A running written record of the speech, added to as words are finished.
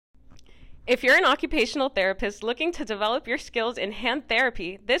If you're an occupational therapist looking to develop your skills in hand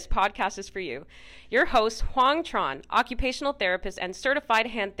therapy, this podcast is for you. Your host, Huang Tran, occupational therapist and certified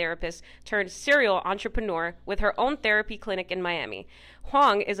hand therapist turned serial entrepreneur with her own therapy clinic in Miami.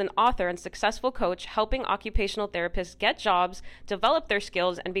 Huang is an author and successful coach helping occupational therapists get jobs, develop their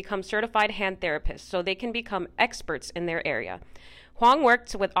skills, and become certified hand therapists so they can become experts in their area. Huang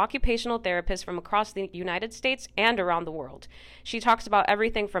worked with occupational therapists from across the United States and around the world. She talks about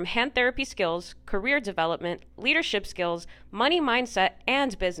everything from hand therapy skills, career development, leadership skills, money mindset,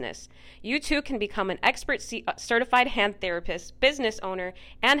 and business. You too can become an expert certified hand therapist, business owner,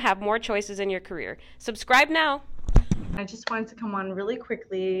 and have more choices in your career. Subscribe now. I just wanted to come on really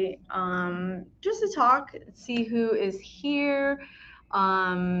quickly just to talk, see who is here.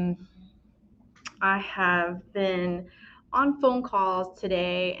 I have been on phone calls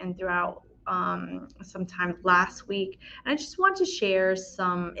today and throughout sometime last week. And I just want to share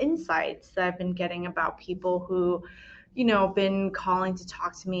some insights that I've been getting about people who, been calling to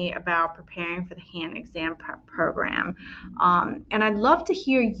talk to me about preparing for the hand exam prep program. And I'd love to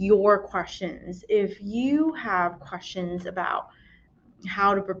hear your questions. If you have questions about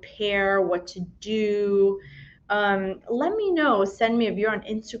how to prepare, what to do, let me know. Send me, if you're on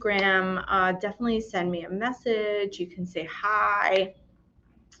Instagram, definitely send me a message. You can say hi.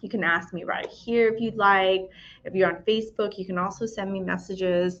 You can ask me right here if you'd like. If you're on Facebook, you can also send me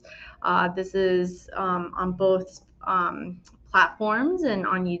messages. This is on both platforms and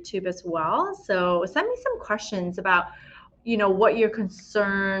on YouTube as well. So send me some questions about, what your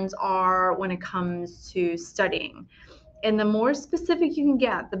concerns are when it comes to studying. And the more specific you can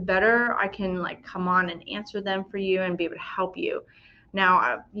get, the better I can come on and answer them for you and be able to help you.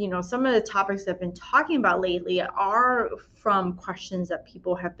 Now, some of the topics I've been talking about lately are from questions that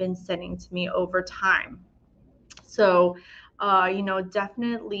people have been sending to me over time. So,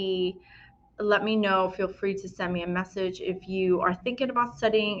 definitely let me know. Feel free to send me a message if you are thinking about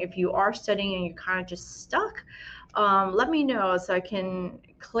studying. If you are studying and you're kind of just stuck, let me know so I can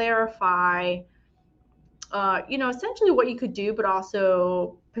clarify essentially what you could do, but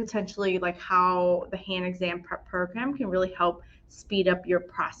also potentially how the hand exam prep program can really help speed up your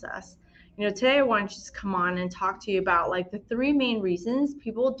process. Today I want to just come on and talk to you about the three main reasons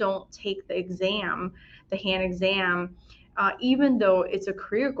people don't take the exam, the hand exam, even though it's a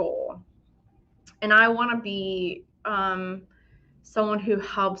career goal. And I want to be someone who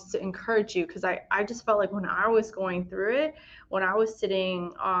helps to encourage you, because I just felt like when I was going through it, when I was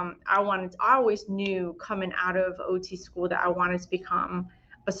sitting, I always knew coming out of OT school that I wanted to become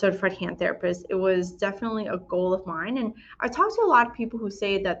a certified hand therapist. It was definitely a goal of mine. And I talked to a lot of people who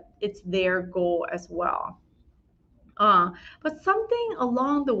say that it's their goal as well. But something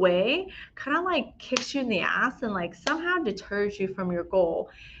along the way kind of kicks you in the ass and somehow deters you from your goal.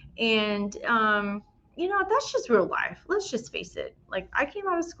 And that's just real life. Let's just face it. I came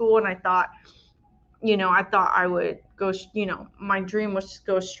out of school and I thought I would go, my dream was to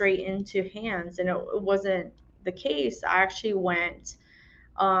go straight into hands, and it wasn't the case. I actually went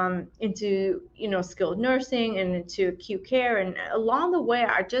into, skilled nursing and into acute care. And along the way,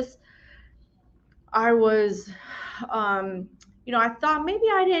 I was, I thought maybe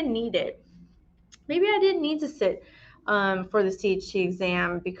I didn't need it. Maybe I didn't need to sit for the CHT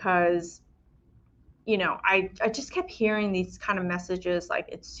exam because I just kept hearing these kind of messages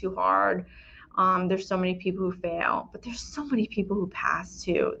it's too hard. There's so many people who fail, but there's so many people who pass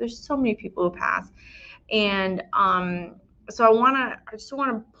too. There's so many people who pass. And so I just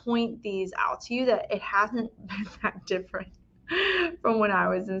want to point these out to you that it hasn't been that different from when I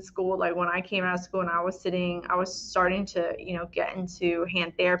was in school. When I came out of school and I was starting to, get into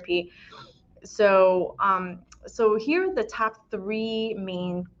hand therapy. So here are the top three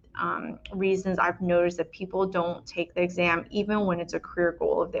main reasons I've noticed that people don't take the exam, even when it's a career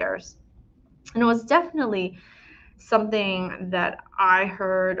goal of theirs. And it was definitely something that I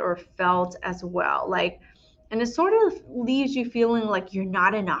heard or felt as well. And it sort of leaves you feeling like you're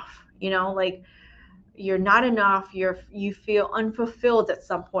not enough, you're not enough. You feel unfulfilled at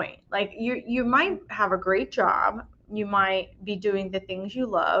some point. You might have a great job. You might be doing the things you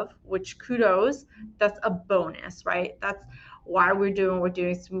love, which kudos, that's a bonus, right? That's why we're doing what we're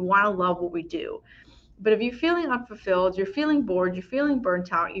doing. So we want to love what we do. But if you're feeling unfulfilled, you're feeling bored, you're feeling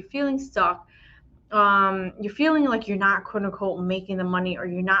burnt out, you're feeling stuck, you're feeling like you're not quote unquote making the money, or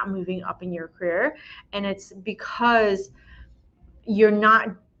you're not moving up in your career, and it's because you're not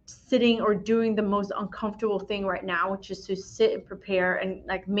sitting or doing the most uncomfortable thing right now, which is to sit and prepare and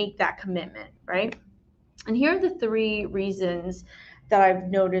make that commitment, right? And here are the three reasons that I've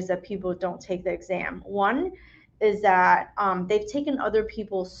noticed that people don't take the exam. One is that they've taken other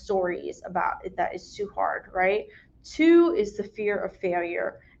people's stories about it that is too hard, right? 2 is the fear of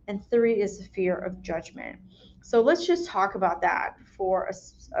failure, and 3 is the fear of judgment. So let's just talk about that for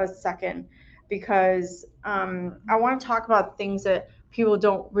a second, because I want to talk about things that people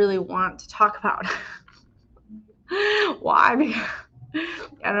don't really want to talk about. Why? Because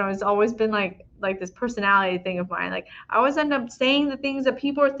I don't know, it's always been like this personality thing of mine. Like I always end up saying the things that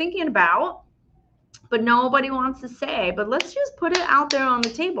people are thinking about, but nobody wants to say. But let's just put it out there on the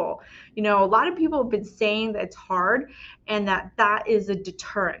table. You know, a lot of people have been saying that it's hard and that is a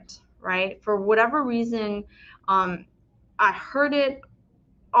deterrent, right? For whatever reason, I heard it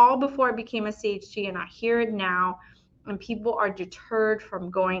all before I became a CHT, and I hear it now, and people are deterred from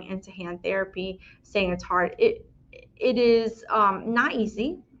going into hand therapy, saying it's hard. It is not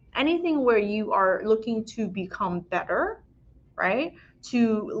easy. Anything where you are looking to become better, right?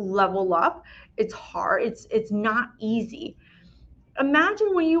 To level up, it's hard. It's not easy.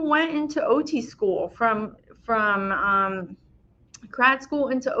 Imagine when you went into OT school from grad school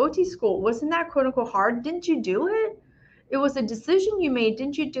into OT school. Wasn't that quote unquote hard? Didn't you do it? It was a decision you made.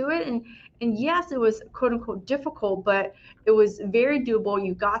 Didn't you do it? And yes, it was quote unquote difficult, but it was very doable.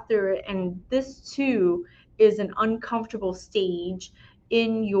 You got through it. And this too is an uncomfortable stage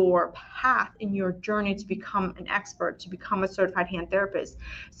in your path, in your journey to become an expert, to become a certified hand therapist.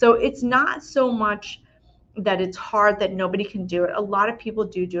 So it's not so much that it's hard that nobody can do it. A lot of people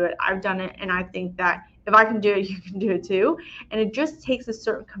do it. I've done it, and I think that if I can do it, you can do it too. And it just takes a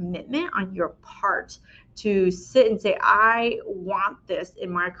certain commitment on your part to sit and say, I want this in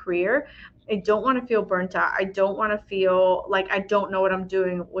my career. I don't want to feel burnt out. I don't want to feel like I don't know what I'm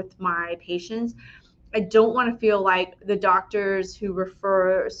doing with my patients. I don't want to feel like the doctors who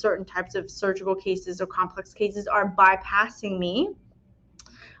refer certain types of surgical cases or complex cases are bypassing me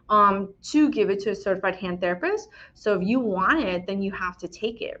to give it to a certified hand therapist. So if you want it, then you have to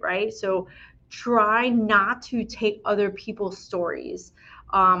take it, right? So try not to take other people's stories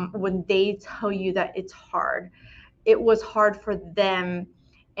when they tell you that it's hard. It was hard for them,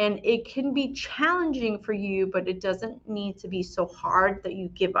 and it can be challenging for you, but it doesn't need to be so hard that you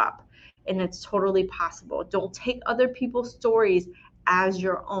give up. And it's totally possible. Don't take other people's stories as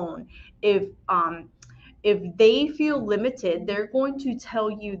your own. If they feel limited, they're going to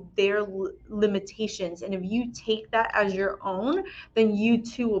tell you their limitations. And if you take that as your own, then you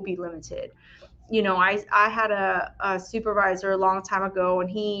too will be limited. You know, I had a supervisor a long time ago, and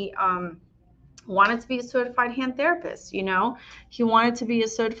he wanted to be a certified hand therapist. You know, he wanted to be a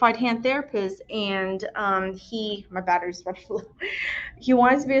certified hand therapist, and my battery's running low. He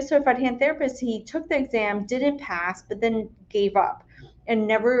wanted to be a certified hand therapist. He took the exam, didn't pass, but then gave up and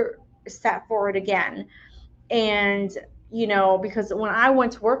never sat for it again. And you know, because when I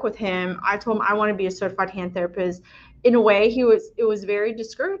went to work with him, I told him I want to be a certified hand therapist. In a way, it was very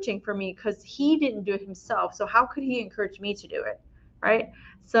discouraging for me because he didn't do it himself. So how could he encourage me to do it, right?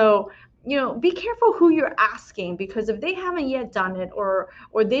 So you know, be careful who you're asking, because if they haven't yet done it, or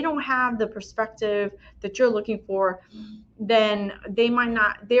they don't have the perspective that you're looking for, then they might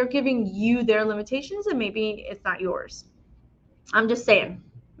not. They're giving you their limitations, and maybe it's not yours. I'm just saying,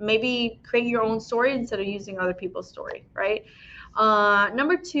 maybe create your own story instead of using other people's story, right?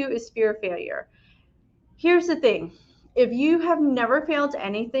 Number 2 is fear of failure. Here's the thing. If you have never failed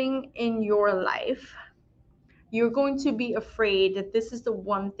anything in your life, you're going to be afraid that this is the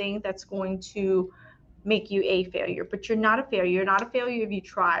one thing that's going to make you a failure. But you're not a failure. You're not a failure if you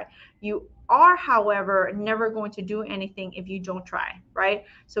try. You are, however, never going to do anything if you don't try, right?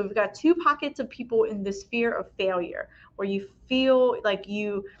 So we've got 2 pockets of people in this fear of failure, where you feel like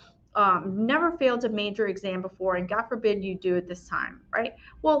you never failed a major exam before, and God forbid you do it this time, right?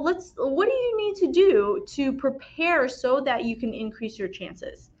 Well, what do you need to do to prepare so that you can increase your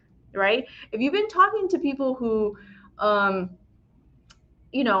chances, right? If you've been talking to people who,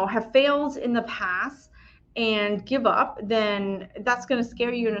 you know, have failed in the past and give up, then that's going to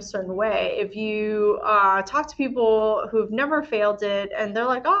scare you in a certain way. If you talk to people who've never failed it and they're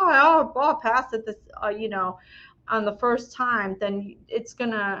like, oh, I'll pass it this, you know, on the first time, then it's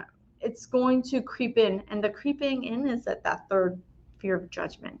going to creep in. And the creeping in is that third fear of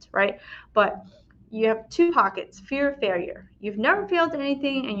judgment, right? But you have 2 pockets: fear of failure. You've never failed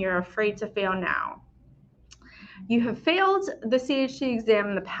anything and you're afraid to fail now. You have failed the CHT exam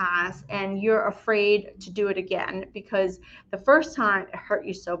in the past and you're afraid to do it again because the first time it hurt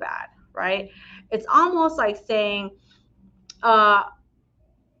you so bad, right? It's almost like saying,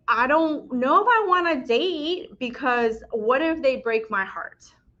 I don't know if I want to date because what if they break my heart,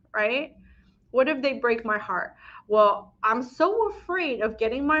 right? What if they break my heart? Well, I'm so afraid of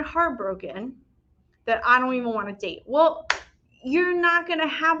getting my heart broken that I don't even want to date. Well, you're not going to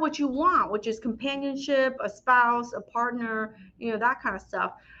have what you want, which is companionship, a spouse, a partner, that kind of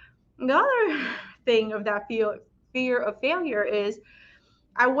stuff. The other thing of that fear of failure is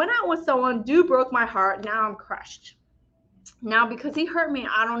I went out with someone, dude broke my heart, now I'm crushed. Now, because he hurt me,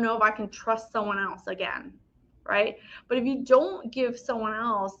 I don't know if I can trust someone else again, right? But if you don't give someone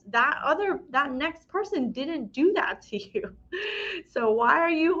else, that next person didn't do that to you. So why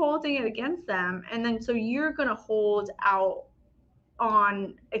are you holding it against them? And then so you're going to hold out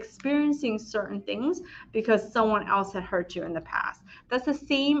on experiencing certain things because someone else had hurt you in the past. That's the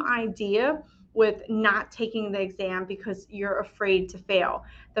same idea with not taking the exam because you're afraid to fail.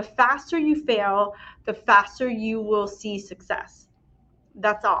 The faster you fail, the faster you will see success.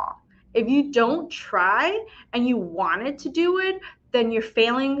 That's all. If you don't try and you wanted to do it, then you're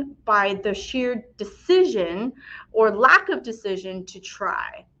failing by the sheer decision or lack of decision to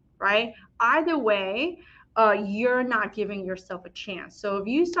try, right? Either way, you're not giving yourself a chance. So if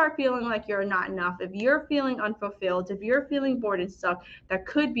you start feeling like you're not enough, if you're feeling unfulfilled, if you're feeling bored and stuff, that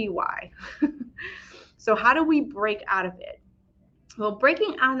could be why. So how do we break out of it? Well,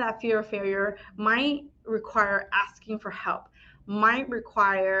 breaking out of that fear of failure might require asking for help, might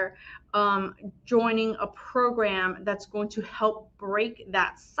require joining a program that's going to help break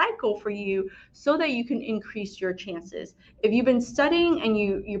that cycle for you so that you can increase your chances. If you've been studying and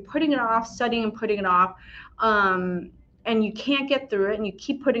you're putting it off, studying and putting it off, and you can't get through it and you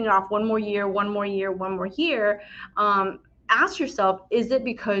keep putting it off one more year, ask yourself, is it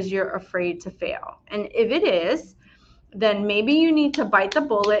because you're afraid to fail? And if it is, then maybe you need to bite the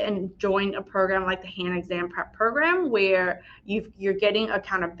bullet and join a program like the hand exam prep program where you're getting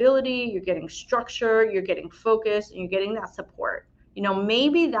accountability, you're getting structure, you're getting focus, and you're getting that support.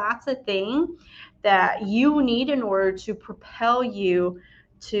 Maybe that's a thing that you need in order to propel you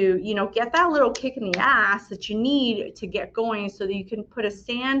to, get that little kick in the ass that you need to get going so that you can put a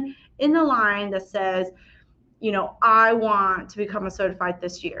stand in the line that says, I want to become a certified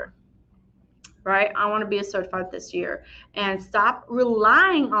this year. Right? I want to be a certified this year, and stop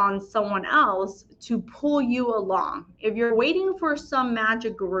relying on someone else to pull you along. If you're waiting for some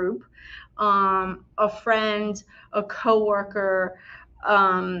magic group, a friend, a coworker,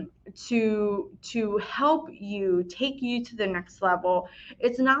 to help you, take you to the next level,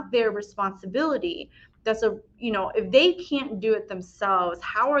 it's not their responsibility. If they can't do it themselves,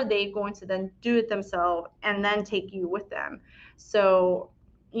 how are they going to then do it themselves and then take you with them? So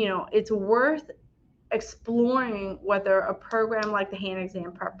it's worth exploring whether a program like the hand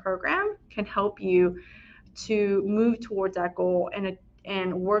exam prep program can help you to move towards that goal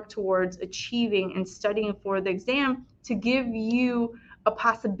and work towards achieving and studying for the exam to give you a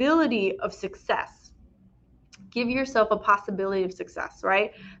possibility of success. Give yourself a possibility of success,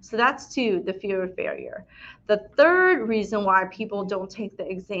 right? So that's two, the fear of failure. The third reason why people don't take the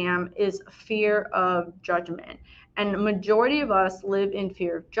exam is fear of judgment. And the majority of us live in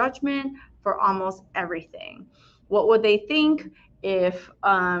fear of judgment for almost everything. What would they think if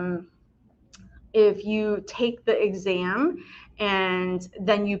you take the exam and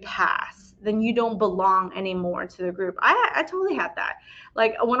then you pass? Then you don't belong anymore to the group. I totally had that.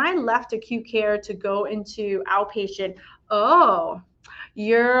 Like when I left acute care to go into outpatient, oh,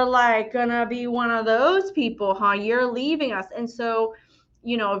 you're like gonna be one of those people, huh? You're leaving us. And so,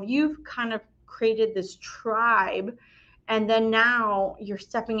 if you've kind of created this tribe and then now you're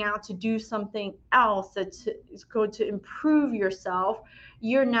stepping out to do something else that's going to improve yourself,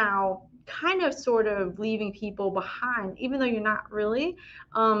 you're now kind of sort of leaving people behind, even though you're not really,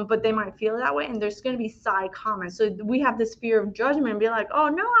 but they might feel that way, and there's going to be side comments. So we have this fear of judgment and be like, oh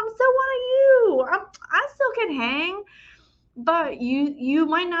no, I'm still one of you, I still can hang. But you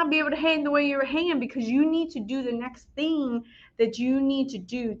might not be able to hang the way you were hanging because you need to do the next thing that you need to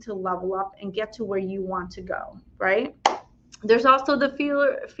do to level up and get to where you want to go, right? There's also the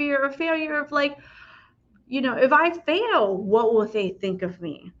fear of failure of like, if I fail, what will they think of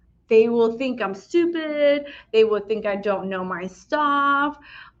me? They will think I'm stupid. They will think I don't know my stuff.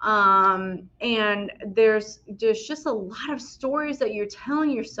 And there's just a lot of stories that you're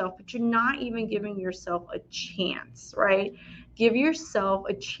telling yourself, but you're not even giving yourself a chance, right? Give yourself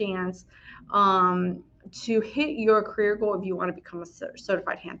a chance to hit your career goal if you want to become a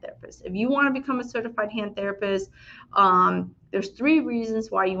certified hand therapist. If you want to become a certified hand therapist, there's 3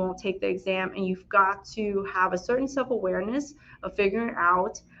 reasons why you won't take the exam, and you've got to have a certain self-awareness of figuring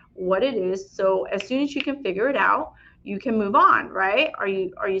out what it is. So as soon as you can figure it out, you can move on, right? Are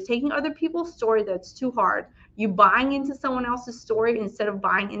you taking other people's story that's too hard? You buying into someone else's story instead of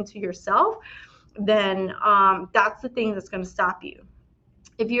buying into yourself? Then that's the thing that's going to stop you.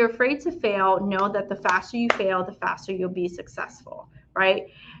 If you're afraid to fail, know that the faster you fail, the faster you'll be successful, right?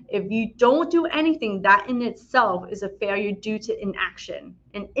 If you don't do anything, that in itself is a failure due to inaction.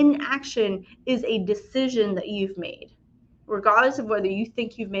 And inaction is a decision that you've made. Regardless of whether you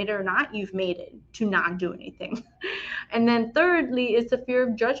think you've made it or not, you've made it to not do anything. And then thirdly is the fear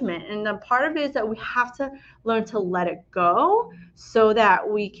of judgment. And the part of it is that we have to learn to let it go so that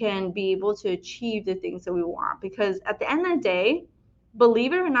we can be able to achieve the things that we want. Because at the end of the day,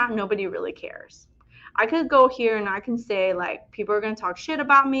 believe it or not, nobody really cares. I could go here and I can say, like, people are going to talk shit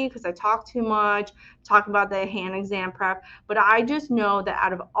about me because I talk too much, talk about the hand exam prep. But I just know that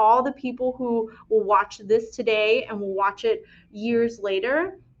out of all the people who will watch this today and will watch it years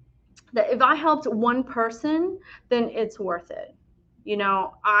later, that if I helped one person, then it's worth it.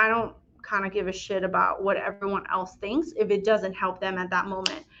 I don't kind of give a shit about what everyone else thinks. If it doesn't help them at that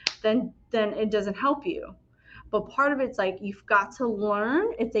moment, then it doesn't help you. But part of it's like you've got to learn.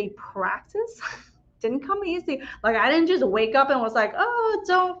 It's a practice. Didn't come easy. Like, I didn't just wake up and was like, oh,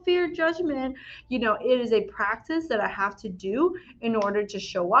 don't fear judgment. It is a practice that I have to do in order to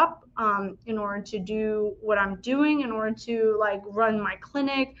show up, in order to do what I'm doing, in order to like run my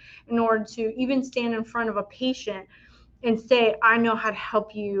clinic, in order to even stand in front of a patient and say, I know how to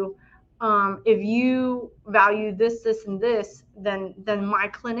help you. If you value this, this, and this, then my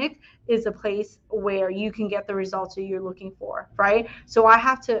clinic is a place where you can get the results that you're looking for, right? So I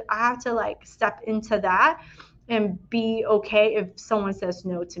have to like step into that and be okay if someone says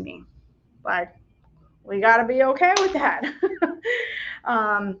no to me. Like, we got to be okay with that.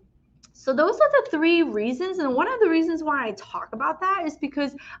 So those are the three reasons. And one of the reasons why I talk about that is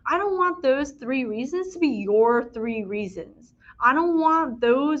because I don't want those three reasons to be your three reasons. I don't want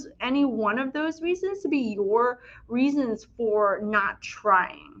any one of those reasons to be your reasons for not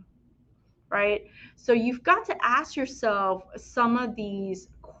trying, right? So you've got to ask yourself some of these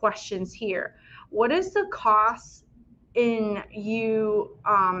questions here. What is the cost in your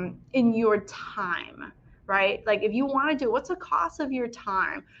time, right? Like, if you want to do, what's the cost of your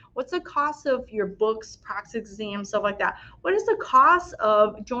time? What's the cost of your books, practice exams, stuff like that? What is the cost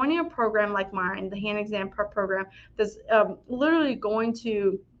of joining a program like mine, the hand exam prep program, that's literally going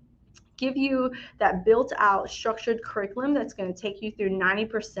to give you that built out structured curriculum that's going to take you through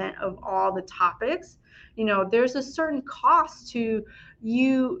 90% of all the topics? There's a certain cost to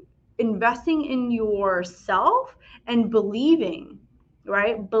you investing in yourself and believing,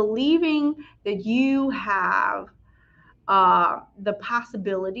 right? Believing that you have the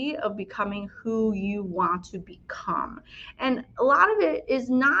possibility of becoming who you want to become. And a lot of it is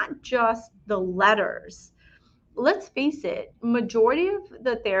not just the letters. Let's face it, majority of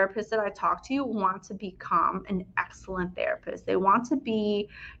the therapists that I talk to want to become an excellent therapist. They want to be,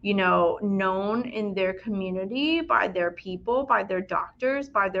 known in their community by their people, by their doctors,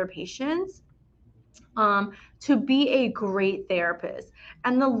 by their patients, to be a great therapist.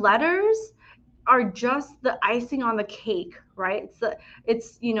 And the letters are just the icing on the cake, right? It's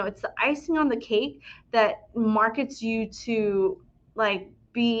the icing on the cake that markets you to like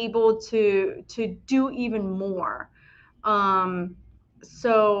be able to do even more.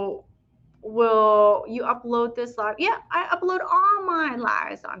 So will you upload this live? Yeah, I upload all my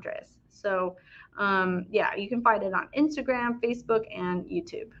lives, Andres. So yeah, you can find it on Instagram, Facebook, and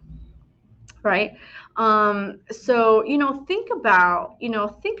YouTube. Right. So think about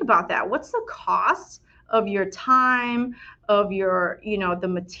that. What's the cost of your time, of your the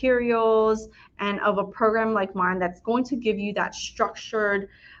materials, and of a program like mine that's going to give you that structured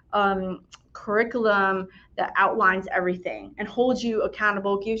curriculum that outlines everything and holds you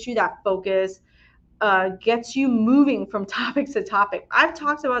accountable, gives you that focus, gets you moving from topic to topic. I've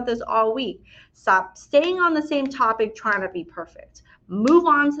talked about this all week. Stop staying on the same topic trying to be perfect. Move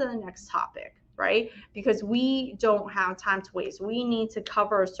on to the next topic, right? Because we don't have time to waste. We need to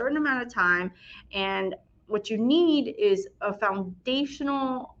cover a certain amount of time, and what you need is a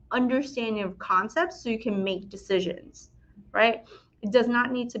foundational understanding of concepts so you can make decisions, right? It does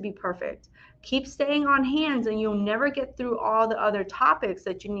not need to be perfect. Keep staying on hands and you'll never get through all the other topics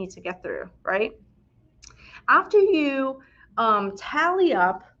that you need to get through, right? After you tally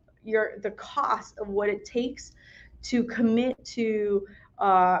up the cost of what it takes to commit to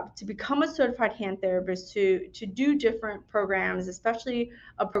become a certified hand therapist, to do different programs, especially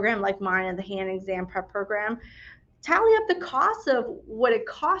a program like mine and the hand exam prep program, tally up the cost of what it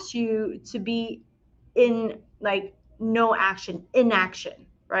costs you to be in like no action, inaction,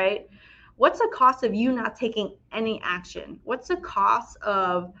 right? What's the cost of you not taking any action? What's the cost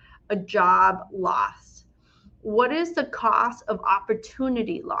of a job lost? What is the cost of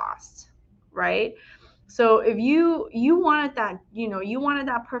opportunity lost, right? So if you wanted that, you wanted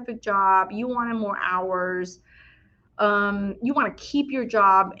that perfect job, you wanted more hours, you want to keep your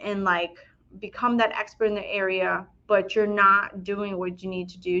job and like become that expert in the area, but you're not doing what you need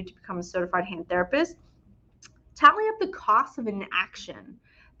to do to become a certified hand therapist, tally up the cost of inaction,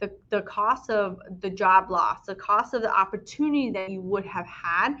 the cost of the job loss, the cost of the opportunity that you would have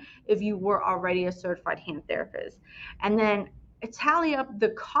had if you were already a certified hand therapist. And then tally up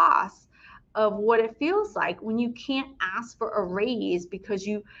the cost of what it feels like when you can't ask for a raise because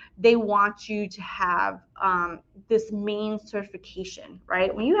they want you to have this main certification,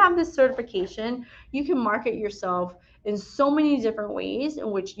 right? When you have this certification, you can market yourself in so many different ways in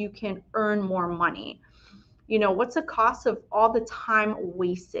which you can earn more money. What's the cost of all the time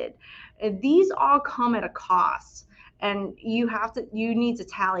wasted? And these all come at a cost, and you need to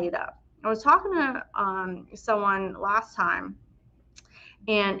tally it up. I was talking to someone last time,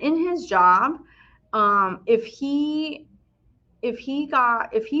 and in his job, if he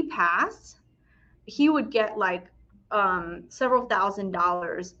passed, he would get like several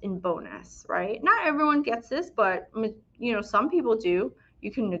 $1,000s in bonus, right? Not everyone gets this, but some people do.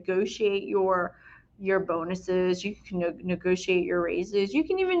 You can negotiate your bonuses, you can negotiate your raises, you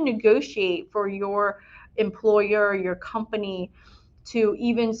can even negotiate for your employer, your company to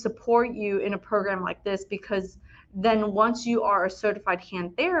even support you in a program like this, because then once you are a certified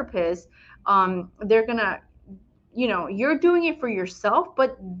hand therapist, they're gonna, you're doing it for yourself,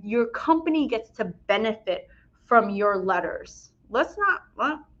 but your company gets to benefit from your letters.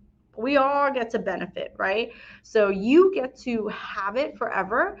 We all get to benefit, right? So you get to have it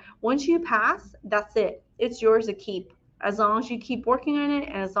forever. Once you pass, that's it. It's yours to keep, as long as you keep working on it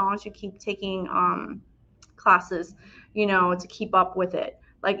and as long as you keep taking classes, to keep up with it.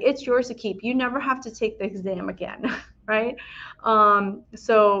 Like, it's yours to keep. You never have to take the exam again, right?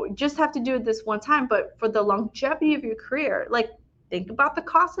 So just have to do it this one time. But for the longevity of your career, like, think about the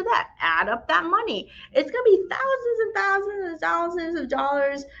cost of that. Add up that money. It's going to be thousands and thousands and thousands of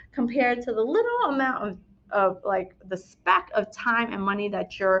dollars compared to the little amount of like the speck of time and money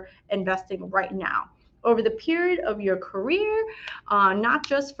that you're investing right now over the period of your career, not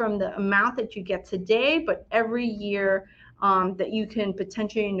just from the amount that you get today, but every year that you can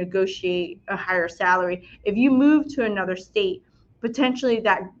potentially negotiate a higher salary. If you move to another state, potentially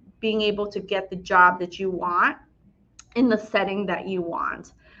that being able to get the job that you want in the setting that you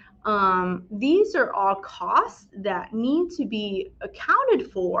want. These are all costs that need to be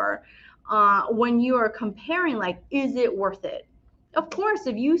accounted for when you are comparing, like, is it worth it? Of course,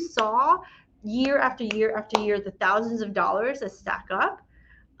 if you saw year after year after year the thousands of dollars that stack up,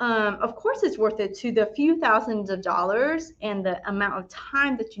 of course it's worth it to the few thousands of dollars and the amount of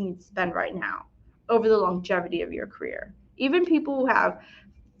time that you need to spend right now over the longevity of your career. Even people who have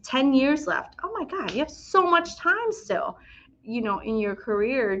 10 years left, oh my God, you have so much time still, in your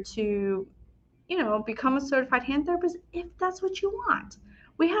career to, become a certified hand therapist if that's what you want.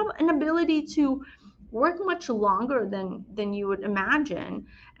 We have an ability to work much longer than you would imagine.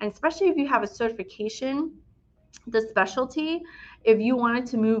 And especially if you have a certification, the specialty, if you wanted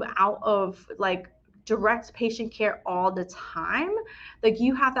to move out of like direct patient care all the time, like,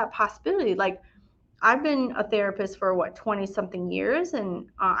 you have that possibility. Like, I've been a therapist for 20 something years, and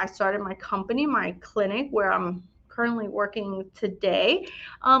I started my company, my clinic, where I'm currently working today.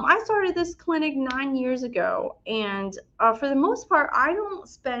 I started this clinic 9 years ago, and for the most part, I don't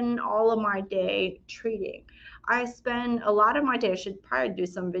spend all of my day treating. I spend a lot of my day, I should probably do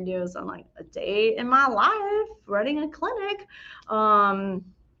some videos on like a day in my life running a clinic.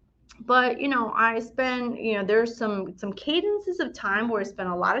 But I spend, there's some cadences of time where I spend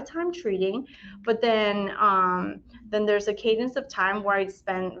a lot of time treating, but then there's a cadence of time where I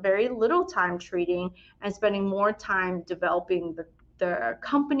spend very little time treating and spending more time developing the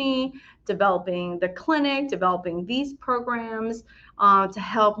company, developing the clinic, developing these programs to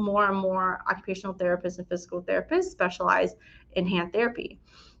help more and more occupational therapists and physical therapists specialize in hand therapy.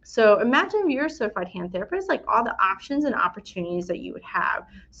 So imagine if you're a certified hand therapist, like all the options and opportunities that you would have.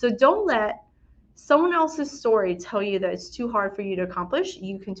 So don't let someone else's story tell you that it's too hard for you to accomplish.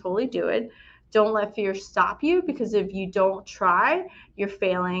 You can totally do it. Don't let fear stop you, because if you don't try, you're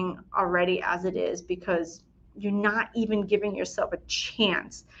failing already as it is, because you're not even giving yourself a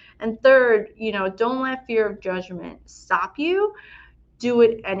chance. And third, don't let fear of judgment stop you. Do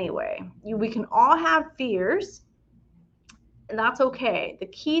it anyway. We can all have fears, and that's okay. The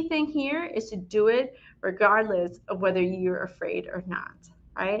key thing here is to do it regardless of whether you're afraid or not,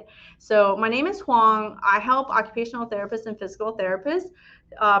 right? So my name is Huang. I help occupational therapists and physical therapists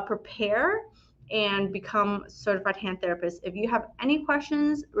prepare and become certified hand therapists. If you have any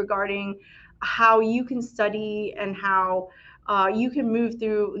questions regarding how you can study and how you can move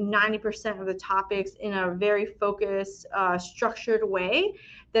through 90% of the topics in a very focused, structured way,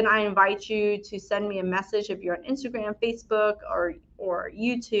 then I invite you to send me a message. If you're on Instagram, Facebook, or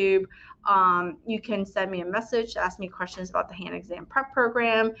YouTube, you can send me a message to ask me questions about the hand exam prep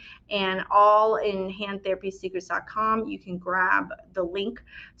program, and all in handtherapysecrets.com. You can grab the link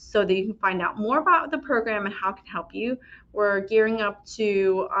so that you can find out more about the program and how it can help you. We're gearing up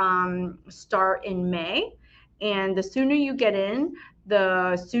to start in May. And the sooner you get in,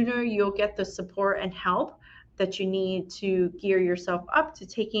 the sooner you'll get the support and help that you need to gear yourself up to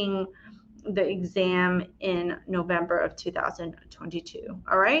taking the exam in November of 2022.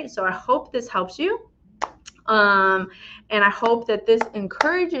 All right. So I hope this helps you. And I hope that this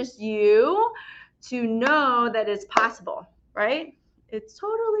encourages you to know that it's possible, right? It's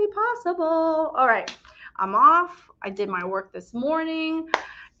totally possible. All right. I'm off. I did my work this morning,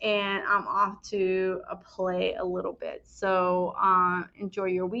 and I'm off to play a little bit. So enjoy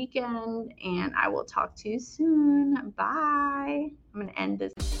your weekend, and I will talk to you soon. Bye. I'm going to end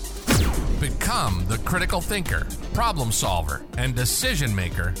this. Become the critical thinker, problem solver, and decision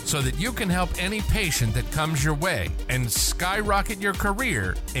maker so that you can help any patient that comes your way and skyrocket your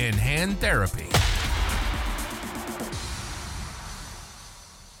career in hand therapy.